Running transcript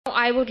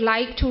I would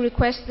like to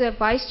request the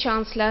Vice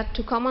Chancellor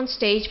to come on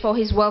stage for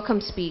his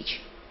welcome speech.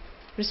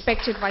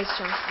 Respected Vice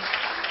Chancellor.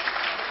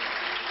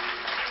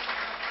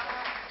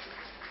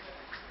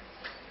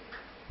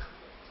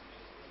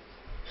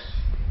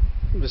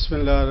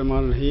 Bismillah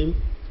ar-Rahman ar-Rahim.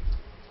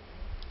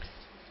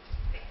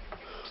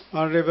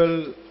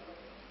 Honorable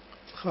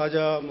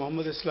Khaja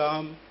Muhammad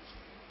Islam,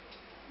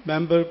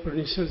 Member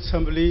Provincial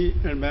Assembly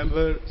and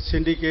Member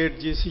Syndicate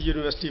GC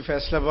University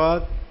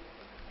Faisalabad,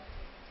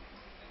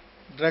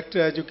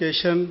 Director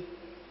Education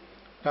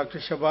Dr.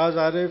 Shabaz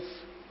Arif,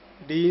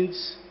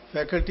 Deans,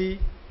 Faculty,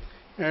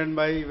 and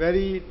my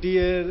very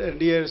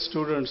dear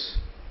students.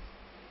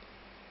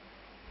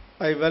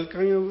 I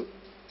welcome you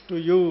to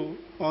you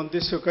on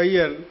this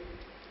occasion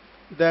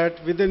that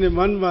within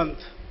 1 month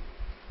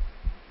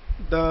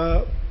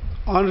the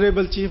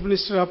Honorable Chief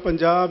Minister of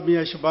Punjab,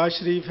 Mian Shehbaz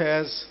Sharif,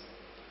 has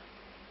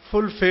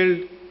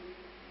fulfilled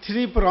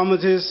 3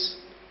 promises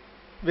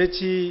which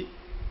he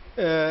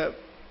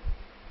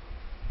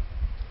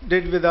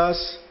did with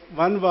us.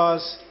 One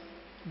was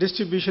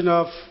distribution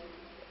of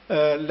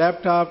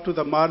laptop to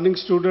the morning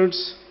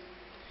students,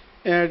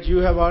 and you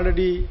have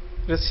already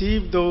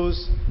received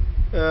those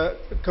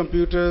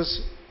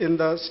computers in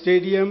the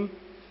stadium.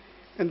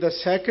 And the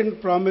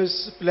second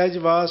pledge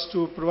was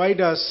to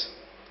provide us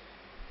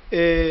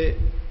a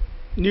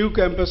new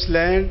campus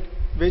land,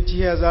 which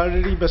he has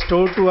already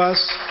bestowed to us.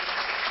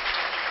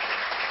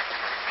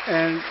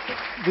 And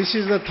this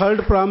is the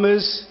third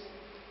promise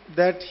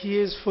that he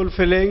is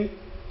fulfilling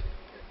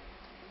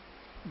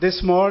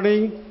this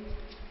morning,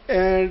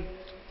 and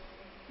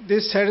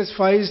this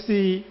satisfies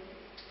the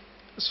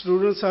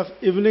students of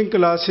evening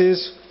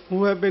classes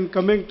who have been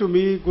coming to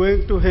me,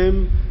 going to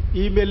him,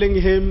 emailing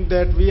him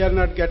that we are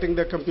not getting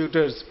the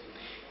computers.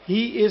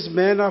 He is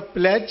man of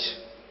pledge,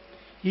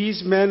 he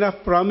is man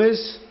of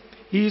promise,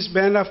 he is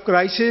man of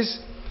crisis,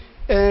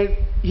 and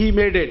he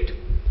made it.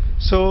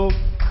 So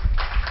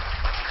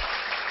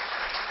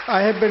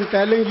I have been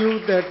telling you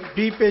that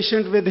be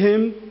patient with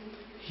him.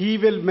 He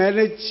will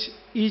manage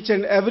each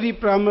and every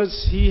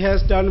promise he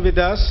has done with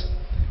us,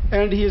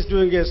 and he is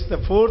doing it.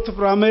 The fourth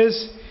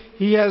promise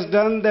he has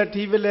done, that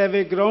he will have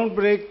a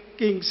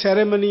groundbreaking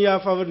ceremony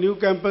of our new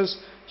campus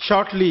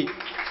shortly.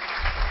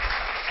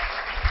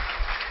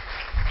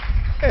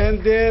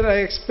 And there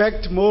I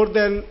expect more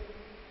than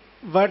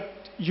what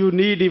you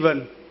need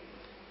even.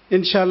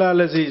 Inshallah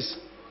al-Aziz.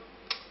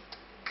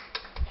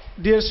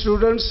 Dear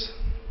students,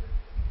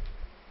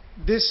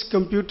 this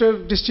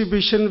computer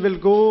distribution will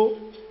go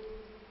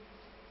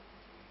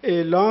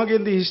long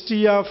in the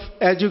history of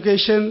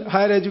education,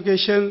 higher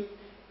education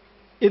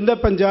in the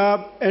Punjab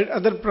and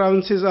other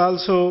provinces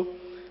also,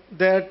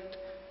 that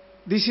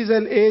this is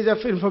an age of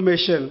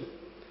information,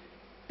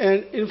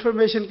 and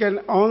information can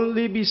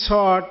only be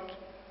sought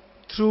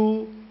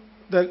through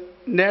the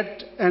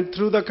net and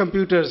through the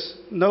computers.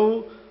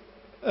 Now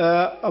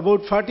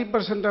about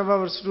 40% of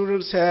our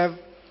students have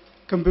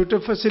computer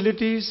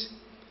facilities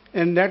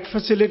and net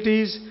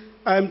facilities.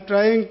 I am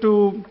trying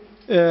to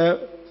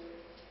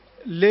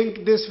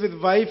link this with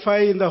Wi-Fi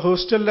in the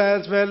hostel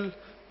as well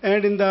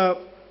and in the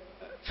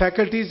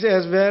faculties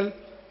as well,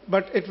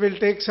 but it will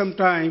take some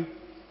time.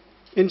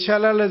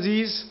 Inshallah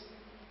al-Aziz,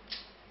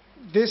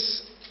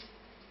 this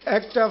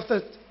act of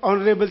the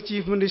Honorable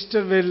Chief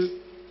Minister will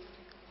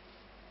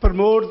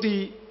promote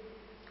the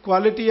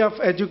quality of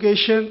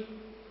education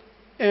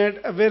and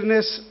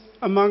awareness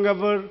among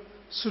our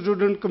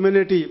student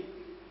community.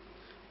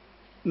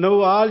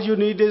 Now all you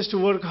need is to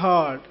work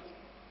hard,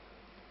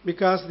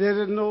 because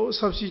there is no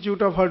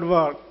substitute of hard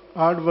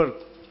work.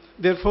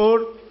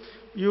 Therefore,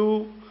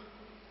 you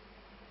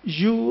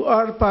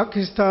are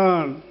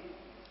Pakistan,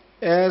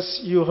 as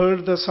you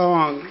heard the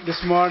song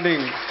this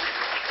morning.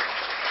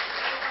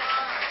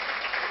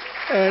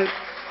 And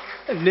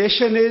a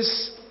nation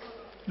is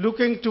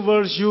looking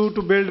towards you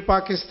to build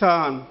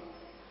Pakistan.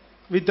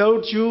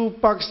 Without you,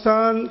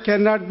 Pakistan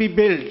cannot be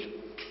built.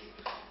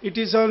 It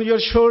is on your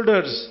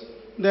shoulders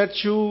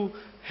that you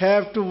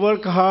have to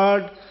work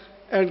hard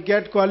and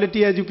get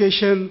quality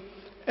education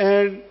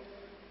and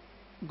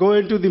go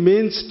into the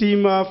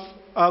mainstream of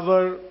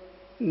our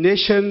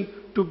nation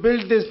to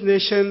build this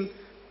nation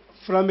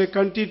from a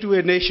country to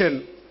a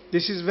nation.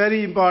 This is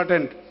very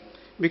important,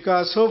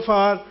 because so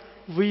far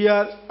we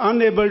are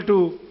unable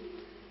to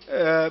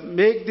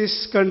make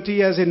this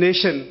country as a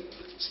nation.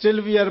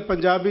 Still we are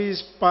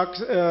Punjabis,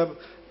 Pakhtun,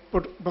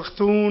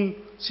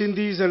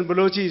 Sindhis and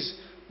Balochis.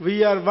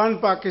 We are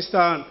one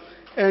Pakistan,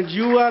 and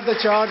you are the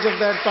charge of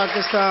that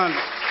Pakistan.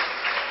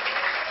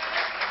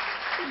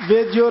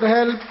 With your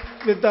help,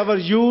 with our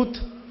youth,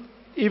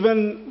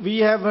 even we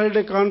have held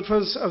a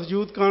conference of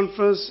youth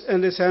conference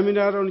and a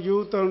seminar on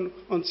youth on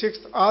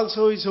 6th.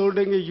 Also is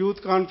holding a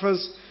youth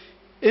conference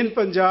in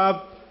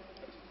Punjab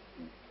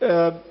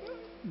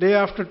day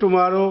after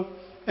tomorrow,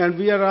 and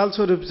we are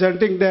also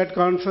representing that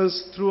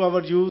conference through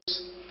our youth.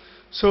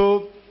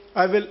 So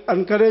I will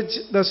encourage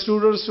the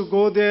students to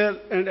go there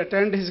and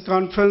attend his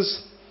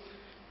conference.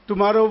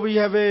 Tomorrow we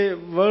have a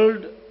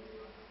World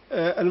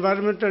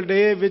Environmental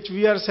Day, which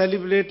we are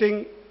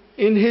celebrating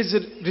in his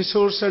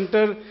resource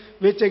center,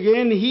 which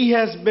again he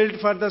has built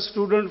for the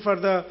student, for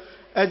the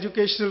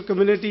educational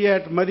community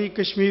at Murray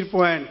Kashmir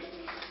Point.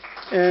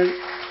 And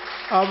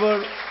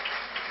our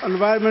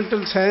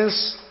environmental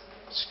science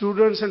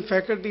students and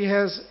faculty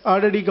has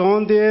already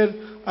gone there.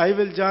 I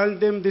will join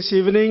them this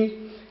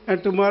evening,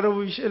 and tomorrow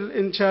we shall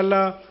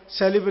inshallah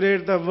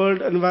celebrate the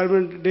World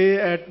Environment Day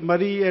at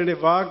Murray and a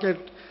walk at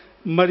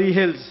Murray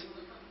Hills.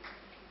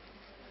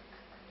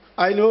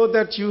 I know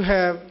that you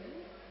have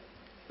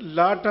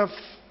lot of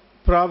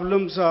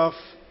problems of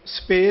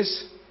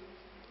space.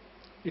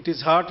 It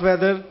is hot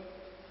weather.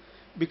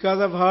 Because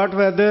of hot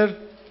weather,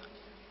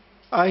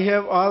 I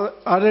have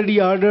already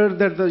ordered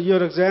that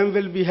your exam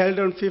will be held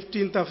on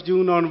 15th of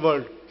June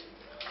onward,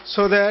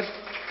 so that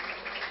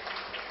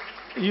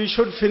you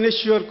should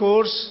finish your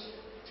course.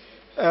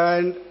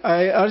 And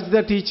I urge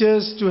the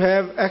teachers to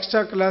have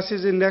extra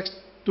classes in next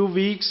 2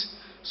 weeks,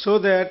 so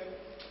that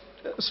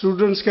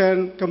students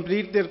can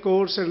complete their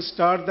course and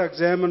start the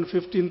exam on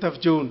 15th of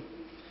June.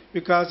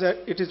 Because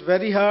it is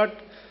very hot.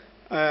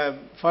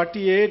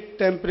 48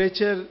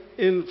 temperature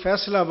in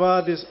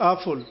Faisalabad is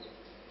awful.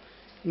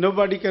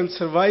 Nobody can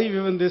survive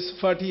even this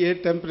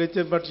 48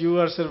 temperature, but you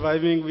are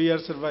surviving, we are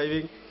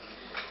surviving.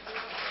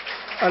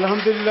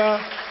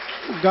 Alhamdulillah,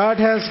 God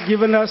has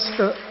given us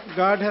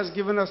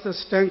the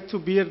strength to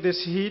bear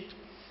this heat.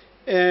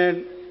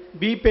 And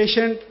be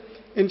patient,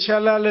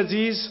 inshallah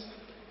al-Aziz.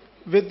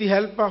 With the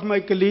help of my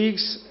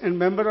colleagues and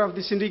member of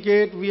the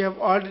syndicate, we have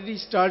already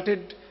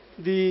started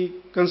the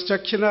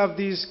construction of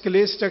these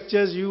clay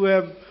structures you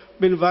have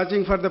been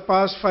watching for the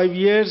past 5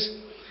 years.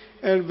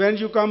 And when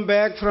you come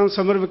back from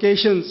summer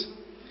vacations,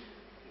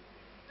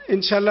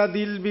 inshallah,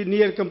 they will be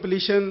near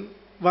completion.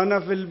 One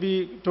of will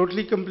be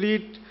totally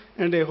complete,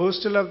 and a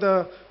hostel of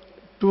the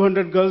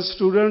 200 girls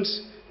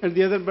students, and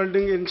the other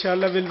building,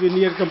 inshallah, will be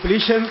near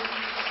completion.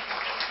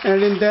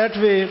 And in that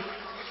way,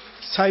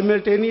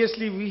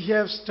 simultaneously, we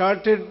have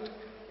started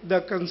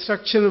the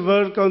construction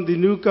work on the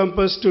new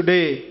campus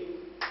today.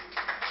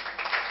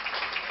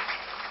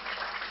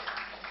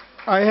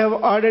 I have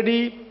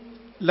already,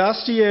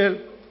 last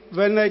year,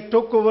 when I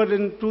took over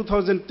in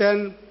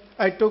 2010,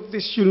 I took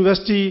this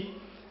university,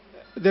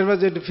 there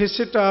was a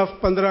deficit of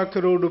 15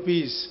 crore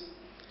rupees.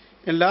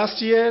 And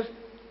last year,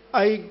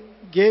 I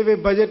gave a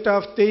budget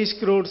of 23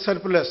 crore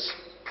surplus.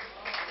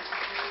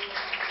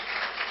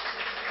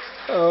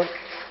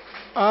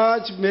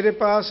 आज मेरे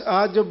पास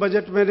आज जो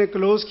budget मैंने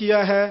close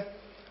किया है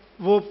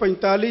वो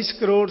 45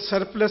 crore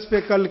surplus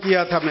पे कल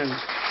किया था मैंने.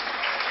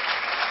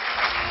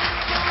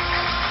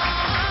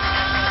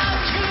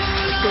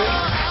 तो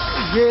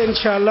ये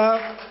इंशाल्लाह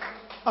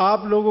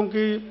आप लोगों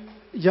की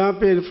यहाँ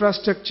पे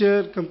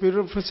infrastructure,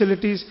 computer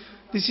facilities,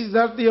 this is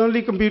not the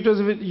only computers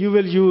you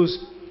will use.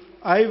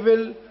 I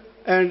will,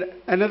 and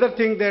another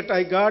thing that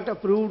I got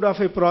approved of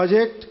a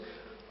project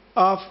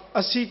of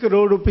 80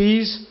 crore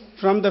rupees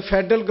from the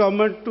federal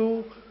government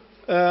to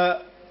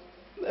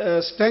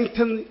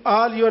strengthen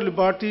all your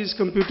laboratories,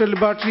 computer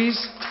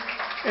laboratories.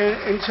 And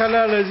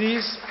inshallah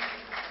al-Aziz,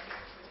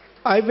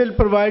 I will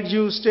provide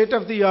you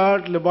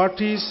state-of-the-art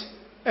laboratories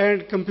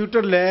and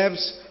computer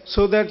labs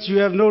so that you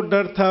have no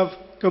dearth of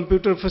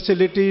computer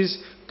facilities,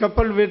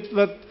 coupled with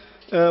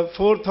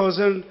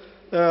 7,000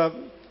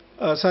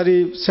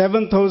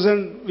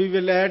 we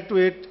will add to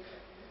it.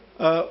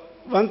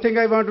 One thing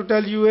I want to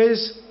tell you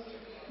is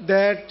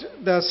that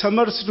the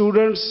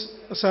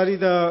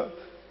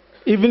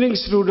evening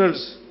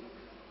students,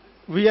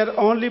 we are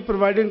only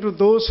providing to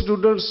those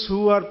students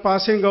who are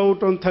passing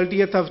out on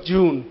 30th of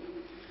June.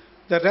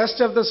 The rest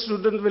of the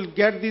students will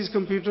get these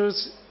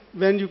computers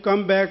when you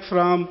come back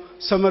from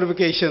summer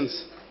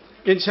vacations.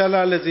 Inshallah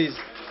al-Aziz.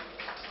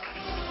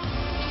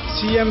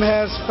 CM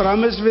has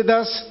promised with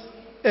us,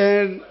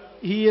 and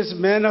he is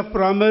man of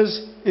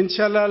promise.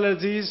 Inshallah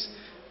al-Aziz,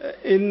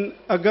 in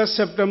August,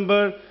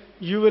 September,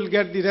 you will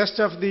get the rest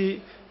of the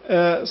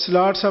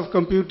slots of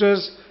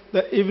computers,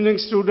 the evening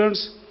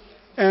students,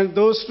 and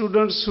those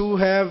students who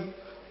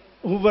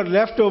were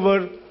left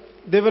over,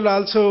 they will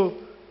also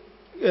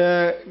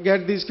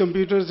get these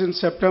computers in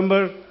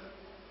September.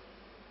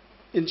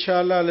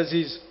 Inshallah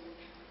al-Aziz.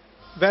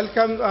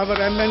 Welcome our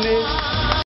MNA.